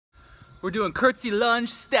We're doing curtsy lunge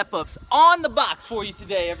step-ups on the box for you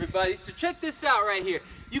today, everybody. So check this out right here.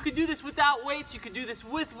 You could do this without weights, you could do this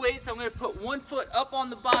with weights. I'm gonna put one foot up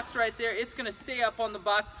on the box right there. It's gonna stay up on the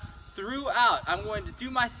box throughout. I'm going to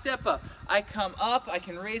do my step up. I come up, I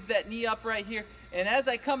can raise that knee up right here, and as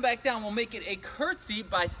I come back down, we'll make it a curtsy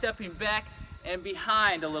by stepping back and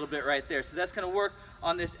behind a little bit right there. So that's gonna work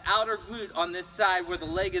on this outer glute on this side where the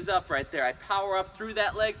leg is up right there. I power up through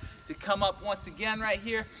that leg to come up once again right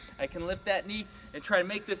here. I can lift that knee and try to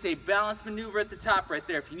make this a balance maneuver at the top right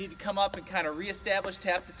there. If you need to come up and kind of reestablish,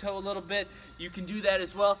 tap the toe a little bit, you can do that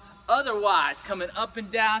as well. Otherwise, coming up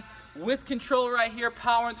and down with control right here,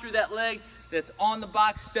 powering through that leg that's on the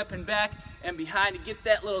box, stepping back and behind to get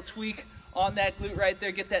that little tweak on that glute right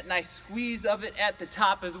there, get that nice squeeze of it at the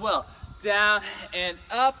top as well. Down and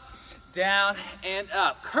up, down and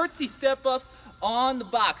up. Curtsy step-ups on the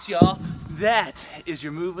box, y'all. That is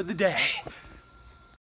your move of the day.